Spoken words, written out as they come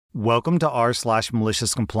Welcome to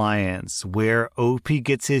r/malicious-compliance, where OP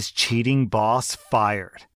gets his cheating boss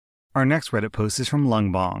fired. Our next Reddit post is from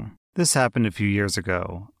Lungbong. This happened a few years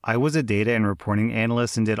ago. I was a data and reporting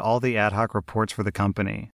analyst and did all the ad hoc reports for the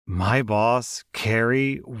company. My boss,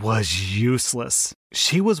 Carrie, was useless.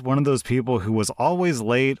 She was one of those people who was always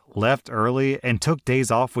late, left early, and took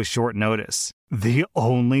days off with short notice. The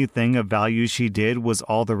only thing of value she did was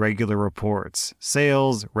all the regular reports,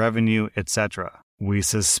 sales, revenue, etc. We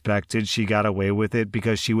suspected she got away with it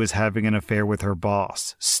because she was having an affair with her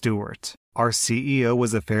boss, Stuart. Our CEO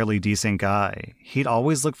was a fairly decent guy. He'd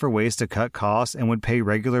always look for ways to cut costs and would pay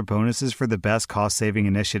regular bonuses for the best cost-saving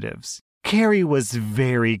initiatives. Carrie was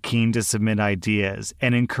very keen to submit ideas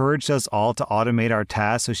and encouraged us all to automate our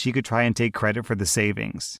tasks so she could try and take credit for the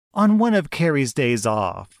savings. On one of Carrie's days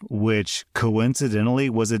off, which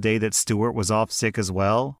coincidentally was a day that Stuart was off sick as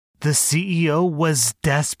well, the CEO was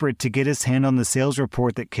desperate to get his hand on the sales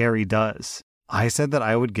report that Carrie does. I said that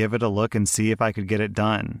I would give it a look and see if I could get it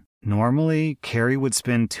done. Normally, Carrie would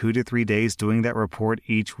spend 2 to 3 days doing that report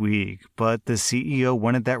each week, but the CEO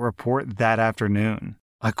wanted that report that afternoon.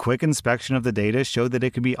 A quick inspection of the data showed that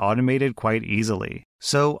it could be automated quite easily.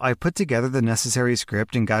 So I put together the necessary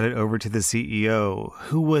script and got it over to the CEO,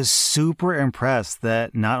 who was super impressed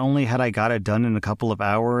that not only had I got it done in a couple of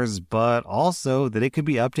hours, but also that it could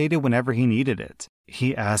be updated whenever he needed it.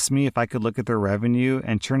 He asked me if I could look at their revenue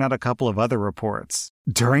and churn out a couple of other reports.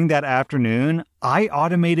 During that afternoon, I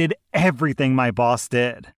automated everything my boss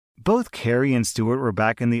did. Both Carrie and Stuart were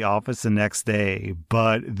back in the office the next day,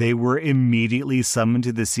 but they were immediately summoned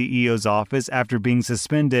to the CEO's office after being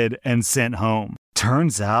suspended and sent home.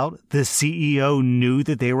 Turns out, the CEO knew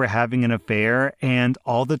that they were having an affair, and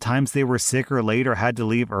all the times they were sick or late or had to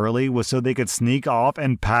leave early was so they could sneak off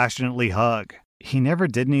and passionately hug. He never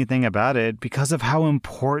did anything about it because of how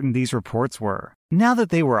important these reports were. Now that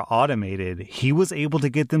they were automated, he was able to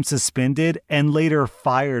get them suspended and later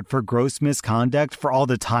fired for gross misconduct for all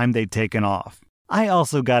the time they'd taken off. I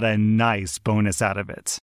also got a nice bonus out of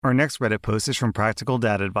it. Our next Reddit post is from Practical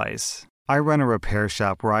Dad Advice. I run a repair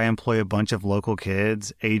shop where I employ a bunch of local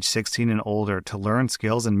kids, age 16 and older, to learn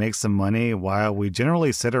skills and make some money while we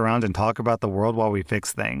generally sit around and talk about the world while we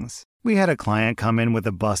fix things. We had a client come in with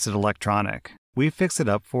a busted electronic. We fixed it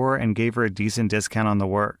up for her and gave her a decent discount on the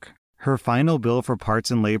work. Her final bill for parts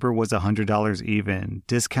and labor was $100 even,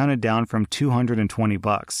 discounted down from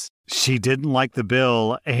 $220. She didn't like the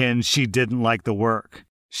bill, and she didn't like the work.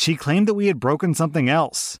 She claimed that we had broken something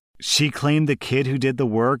else. She claimed the kid who did the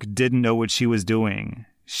work didn't know what she was doing.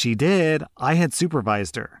 She did. I had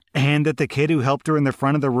supervised her. And that the kid who helped her in the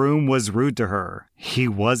front of the room was rude to her. He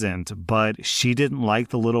wasn't, but she didn't like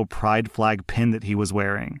the little pride flag pin that he was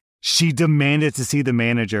wearing. She demanded to see the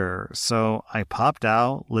manager, so I popped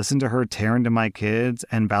out, listened to her tear into my kids,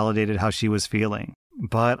 and validated how she was feeling.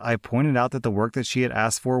 But I pointed out that the work that she had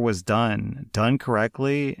asked for was done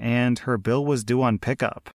correctly, and her bill was due on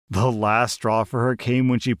pickup. The last straw for her came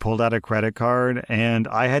when she pulled out a credit card, and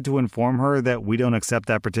I had to inform her that we don't accept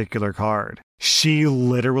that particular card. She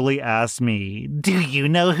literally asked me, "Do you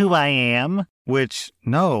know who I am?" Which,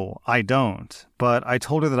 no, I don't, but I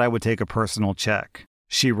told her that I would take a personal check.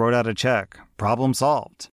 She wrote out a check. Problem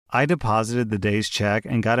solved. I deposited the day's check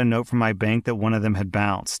and got a note from my bank that one of them had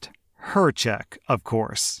bounced. Her check, of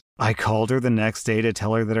course. I called her the next day to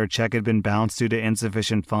tell her that her check had been bounced due to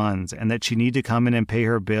insufficient funds and that she needed to come in and pay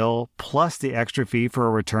her bill plus the extra fee for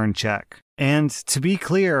a return check. And to be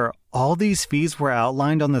clear, all these fees were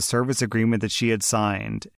outlined on the service agreement that she had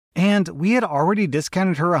signed. And we had already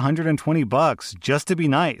discounted her $120 just to be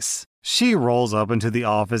nice. She rolls up into the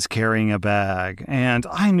office carrying a bag, and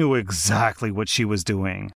I knew exactly what she was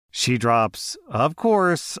doing. She drops, of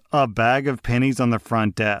course, a bag of pennies on the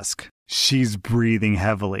front desk. She's breathing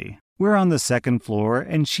heavily. We're on the second floor,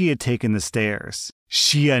 and she had taken the stairs.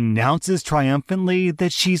 She announces triumphantly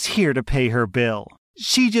that she's here to pay her bill.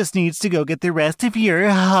 She just needs to go get the rest of your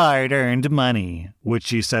hard-earned money, which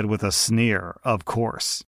she said with a sneer, of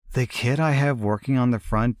course. The kid I have working on the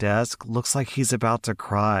front desk looks like he's about to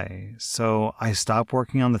cry, so I stop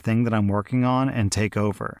working on the thing that I'm working on and take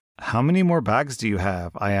over. "How many more bags do you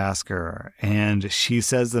have?" I ask her, and she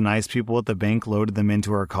says the nice people at the bank loaded them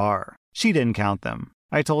into her car. She didn't count them.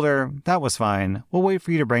 I told her, "That was fine. We'll wait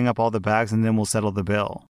for you to bring up all the bags and then we'll settle the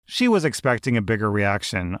bill." She was expecting a bigger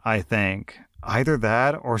reaction, I think. Either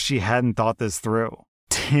that or she hadn't thought this through.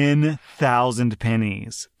 10,000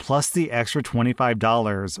 pennies, plus the extra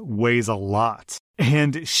 $25, weighs a lot.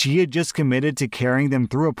 And she had just committed to carrying them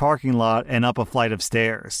through a parking lot and up a flight of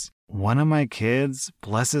stairs. One of my kids,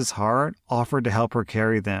 bless his heart, offered to help her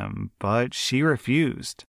carry them, but she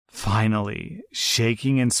refused. Finally,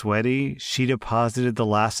 shaking and sweaty, she deposited the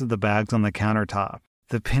last of the bags on the countertop.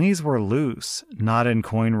 The pennies were loose, not in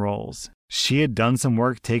coin rolls. She had done some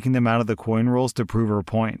work taking them out of the coin rolls to prove her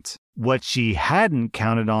point. What she hadn't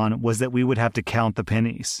counted on was that we would have to count the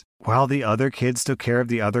pennies. While the other kids took care of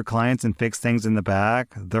the other clients and fixed things in the back,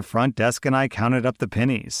 the front desk and I counted up the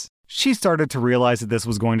pennies. She started to realize that this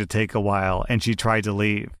was going to take a while, and she tried to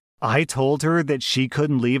leave. I told her that she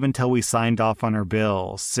couldn't leave until we signed off on her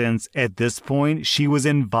bill, since at this point she was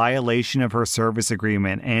in violation of her service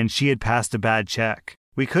agreement and she had passed a bad check.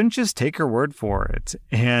 We couldn't just take her word for it,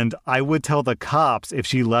 and I would tell the cops if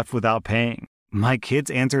she left without paying. My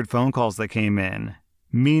kids answered phone calls that came in.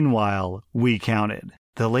 Meanwhile, we counted.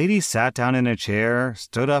 The lady sat down in a chair,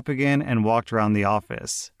 stood up again, and walked around the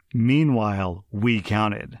office. Meanwhile, we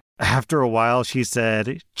counted. After a while, she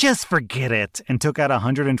said, "Just forget it," and took out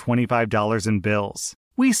 $125 in bills.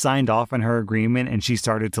 We signed off on her agreement and she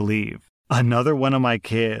started to leave. Another one of my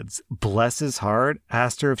kids, bless his heart,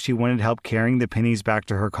 asked her if she wanted help carrying the pennies back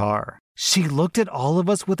to her car. She looked at all of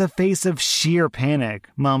us with a face of sheer panic,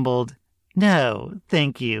 mumbled, "No,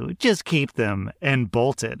 thank you, just keep them," and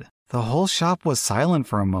bolted. The whole shop was silent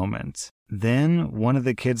for a moment. Then one of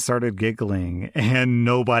the kids started giggling, and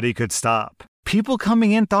nobody could stop. People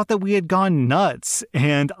coming in thought that we had gone nuts,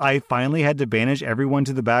 and I finally had to banish everyone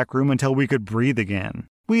to the back room until we could breathe again.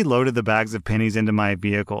 We loaded the bags of pennies into my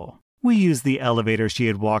vehicle. We used the elevator she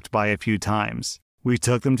had walked by a few times. We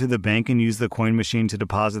took them to the bank and used the coin machine to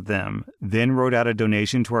deposit them, then wrote out a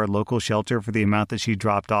donation to our local shelter for the amount that she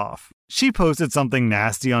dropped off. She posted something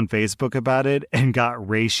nasty on Facebook about it and got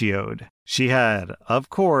ratioed. She had, of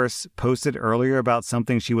course, posted earlier about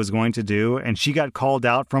something she was going to do, and she got called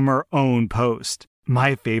out from her own post.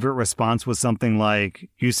 My favorite response was something like,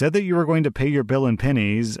 "You said that you were going to pay your bill in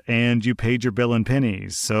pennies, and you paid your bill in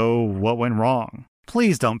pennies, so what went wrong?"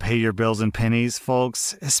 Please don't pay your bills in pennies,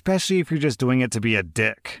 folks, especially if you're just doing it to be a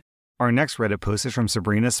dick. Our next Reddit post is from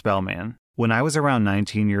Sabrina Spellman. When I was around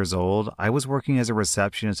 19 years old, I was working as a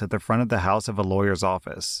receptionist at the front of the house of a lawyer's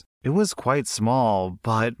office. It was quite small,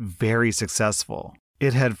 but very successful.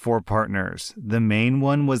 It had 4 partners. The main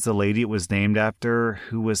one was the lady it was named after,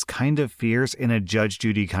 who was kind of fierce in a Judge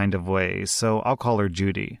Judy kind of way, so I'll call her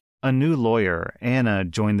Judy. A new lawyer, Anna,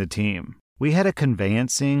 joined the team. We had a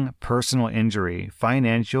conveyancing, personal injury,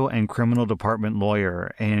 financial, and criminal department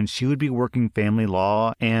lawyer, and she would be working family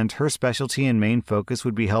law, and her specialty and main focus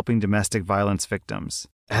would be helping domestic violence victims.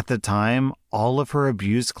 At the time, all of her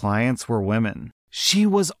abused clients were women. She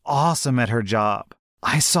was awesome at her job.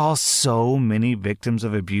 I saw so many victims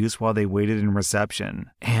of abuse while they waited in reception,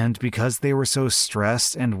 and because they were so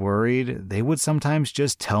stressed and worried, they would sometimes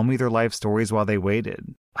just tell me their life stories while they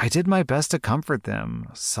waited. I did my best to comfort them.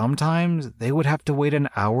 Sometimes they would have to wait an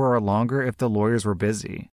hour or longer if the lawyers were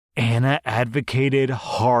busy. Anna advocated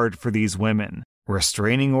hard for these women.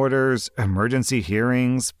 Restraining orders, emergency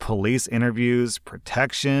hearings, police interviews,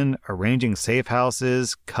 protection, arranging safe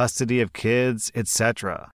houses, custody of kids,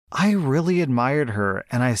 etc. I really admired her,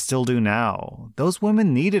 and I still do now. Those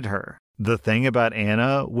women needed her. The thing about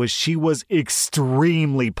Anna was she was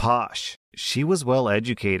extremely posh. She was well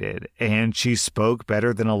educated, and she spoke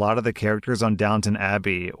better than a lot of the characters on Downton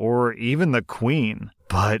Abbey, or even the Queen.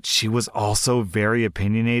 But she was also very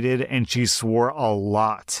opinionated, and she swore a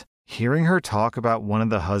lot. Hearing her talk about one of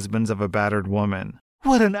the husbands of a battered woman,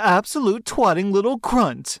 "What an absolute twatting little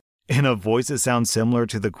crunt!" in a voice that sounds similar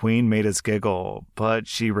to the Queen made us giggle, but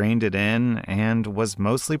she reined it in and was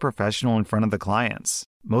mostly professional in front of the clients.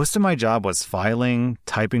 Most of my job was filing,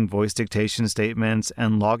 typing voice dictation statements,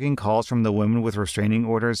 and logging calls from the women with restraining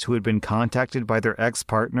orders who had been contacted by their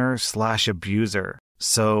ex-partner/abuser.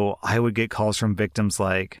 So I would get calls from victims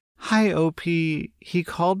like, "Hi OP, he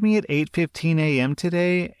called me at 8:15 a.m.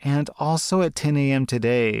 today and also at 10 a.m.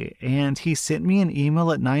 today, and he sent me an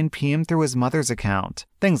email at 9 p.m. through his mother's account."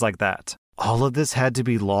 Things like that. All of this had to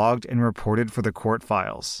be logged and reported for the court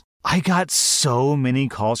files. I got so many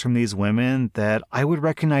calls from these women that I would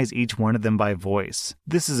recognize each one of them by voice.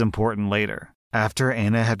 This is important later. After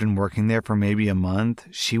Anna had been working there for maybe a month,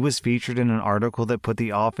 she was featured in an article that put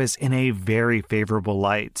the office in a very favorable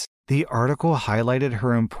light. The article highlighted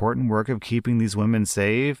her important work of keeping these women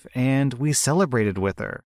safe, and we celebrated with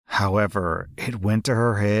her. However, it went to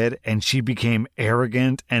her head and she became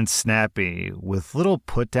arrogant and snappy, with little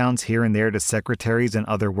put-downs here and there to secretaries and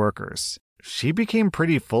other workers. She became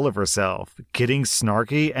pretty full of herself, getting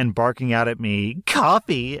snarky and barking out at me,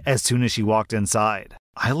 "Coffee," as soon as she walked inside.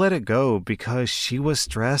 I let it go because she was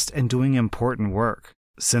stressed and doing important work.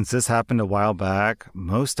 Since this happened a while back,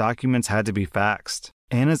 most documents had to be faxed.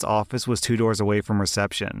 Anna's office was 2 doors away from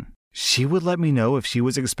reception. She would let me know if she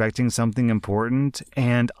was expecting something important,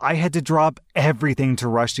 and I had to drop everything to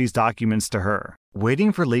rush these documents to her.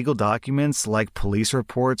 Waiting for legal documents like police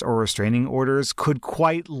reports or restraining orders could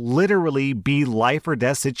quite literally be life or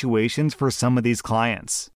death situations for some of these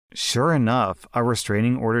clients. Sure enough, a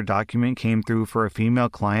restraining order document came through for a female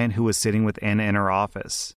client who was sitting with Anna in her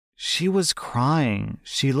office. She was crying,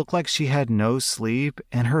 she looked like she had no sleep,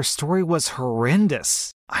 and her story was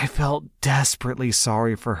horrendous. I felt desperately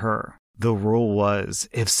sorry for her. The rule was,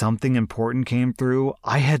 if something important came through,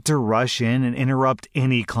 I had to rush in and interrupt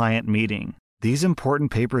any client meeting. These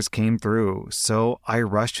important papers came through, so I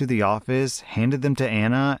rushed to the office, handed them to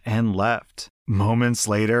Anna, and left. Moments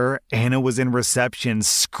later, Anna was in reception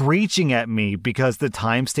screeching at me because the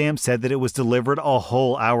timestamp said that it was delivered a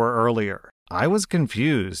whole hour earlier. I was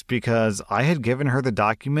confused because I had given her the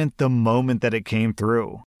document the moment that it came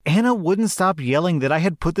through. Anna wouldn't stop yelling that I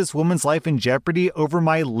had put this woman's life in jeopardy over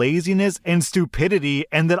my laziness and stupidity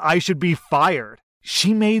and that I should be fired.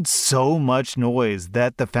 She made so much noise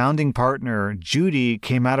that the founding partner, Judy,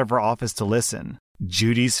 came out of her office to listen.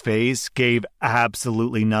 Judy's face gave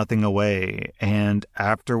absolutely nothing away, and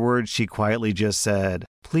afterwards she quietly just said,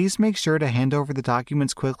 "Please make sure to hand over the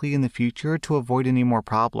documents quickly in the future to avoid any more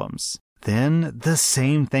problems." Then the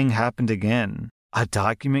same thing happened again. A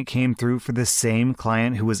document came through for the same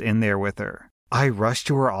client who was in there with her. I rushed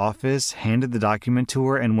to her office, handed the document to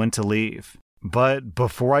her, and went to leave. But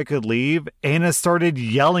before I could leave, Anna started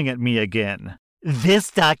yelling at me again.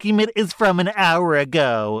 "This document is from an hour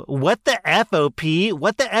ago. What the F, OP?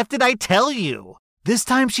 What the F did I tell you?" This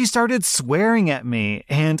time she started swearing at me,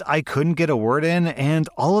 and I couldn't get a word in, and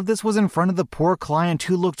all of this was in front of the poor client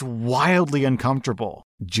who looked wildly uncomfortable.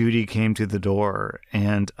 Judy came to the door,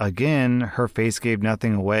 and again, her face gave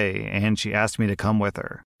nothing away, and she asked me to come with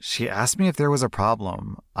her. She asked me if there was a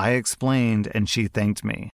problem. I explained, and she thanked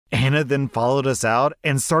me. Anna then followed us out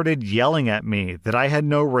and started yelling at me that I had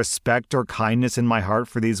no respect or kindness in my heart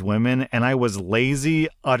for these women, and I was lazy,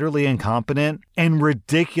 utterly incompetent, and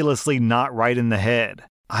ridiculously not right in the head.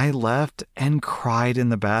 I left and cried in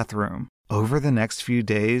the bathroom. Over the next few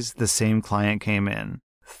days, the same client came in.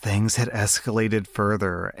 Things had escalated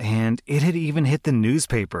further, and it had even hit the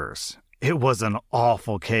newspapers. It was an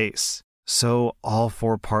awful case. So all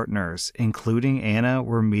four partners, including Anna,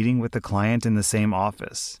 were meeting with the client in the same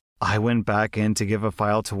office. I went back in to give a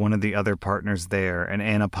file to one of the other partners there, and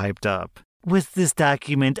Anna piped up, "Was this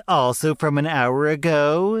document also from an hour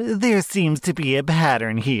ago? There seems to be a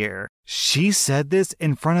pattern here." She said this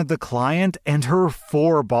in front of the client and her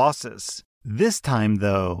four bosses. This time,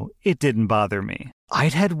 though, it didn't bother me.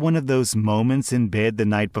 I'd had one of those moments in bed the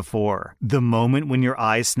night before. The moment when your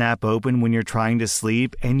eyes snap open when you're trying to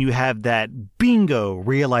sleep and you have that bingo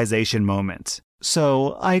realization moment.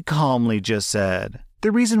 So I calmly just said,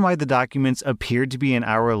 "The reason why the documents appeared to be an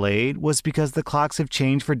hour late was because the clocks have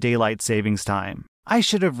changed for daylight savings time. I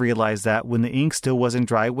should have realized that when the ink still wasn't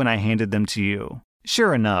dry when I handed them to you."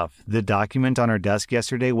 Sure enough, the document on her desk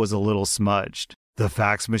yesterday was a little smudged. The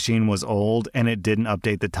fax machine was old and it didn't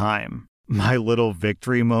update the time. My little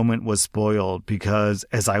victory moment was spoiled because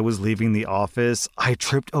as I was leaving the office, I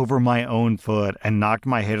tripped over my own foot and knocked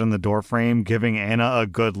my head on the doorframe, giving Anna a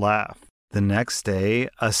good laugh. The next day,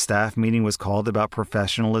 a staff meeting was called about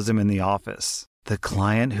professionalism in the office. The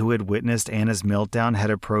client who had witnessed Anna's meltdown had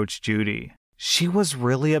approached Judy. She was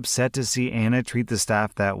really upset to see Anna treat the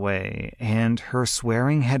staff that way, and her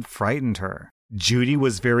swearing had frightened her. Judy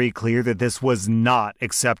was very clear that this was not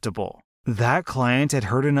acceptable. That client had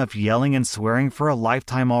heard enough yelling and swearing for a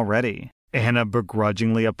lifetime already. Anna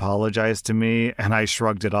begrudgingly apologized to me, and I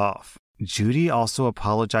shrugged it off. Judy also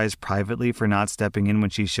apologized privately for not stepping in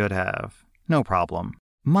when she should have. No problem.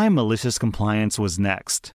 My malicious compliance was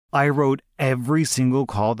next. I wrote every single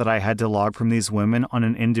call that I had to log from these women on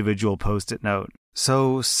an individual post-it note.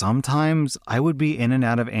 So sometimes I would be in and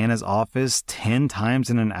out of Anna's office 10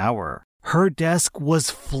 times in an hour. Her desk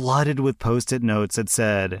was flooded with post-it notes that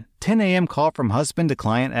said, 10 a.m. call from husband to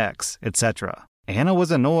client X, etc. Anna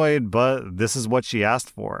was annoyed, but this is what she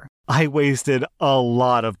asked for. I wasted a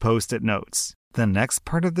lot of post-it notes. The next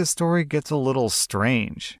part of this story gets a little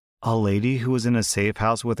strange. A lady who was in a safe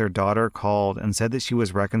house with her daughter called and said that she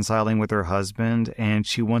was reconciling with her husband and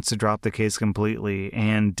she wants to drop the case completely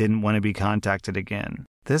and didn't want to be contacted again.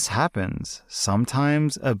 This happens.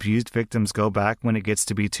 Sometimes abused victims go back when it gets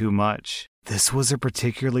to be too much. This was a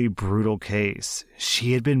particularly brutal case.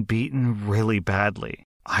 She had been beaten really badly.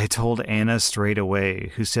 I told Anna straight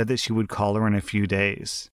away, who said that she would call her in a few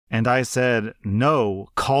days. And I said, "No,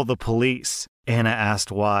 call the police." Anna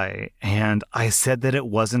asked why, and I said that it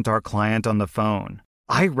wasn't our client on the phone.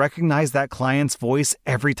 I recognize that client's voice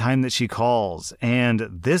every time that she calls, and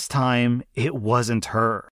this time it wasn't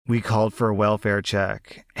her. We called for a welfare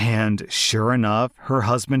check, and sure enough, her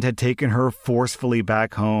husband had taken her forcefully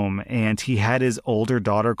back home, and he had his older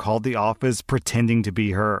daughter call the office pretending to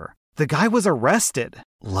be her. The guy was arrested.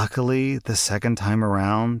 Luckily, the second time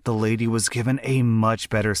around, the lady was given a much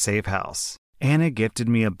better safe house. Anna gifted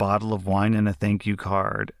me a bottle of wine and a thank you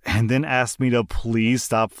card, and then asked me to please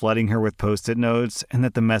stop flooding her with Post-it notes and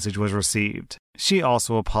that the message was received. She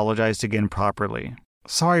also apologized again properly.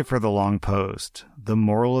 Sorry for the long post. The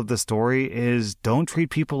moral of the story is don't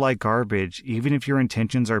treat people like garbage, even if your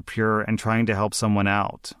intentions are pure and trying to help someone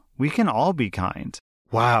out. We can all be kind.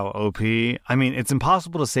 Wow, OP. I mean, it's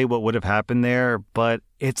impossible to say what would have happened there, but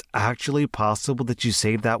it's actually possible that you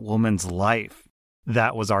saved that woman's life.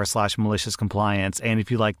 That was r/malicious-compliance, and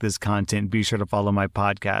if you like this content, be sure to follow my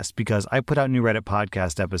podcast because I put out new Reddit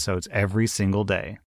podcast episodes every single day.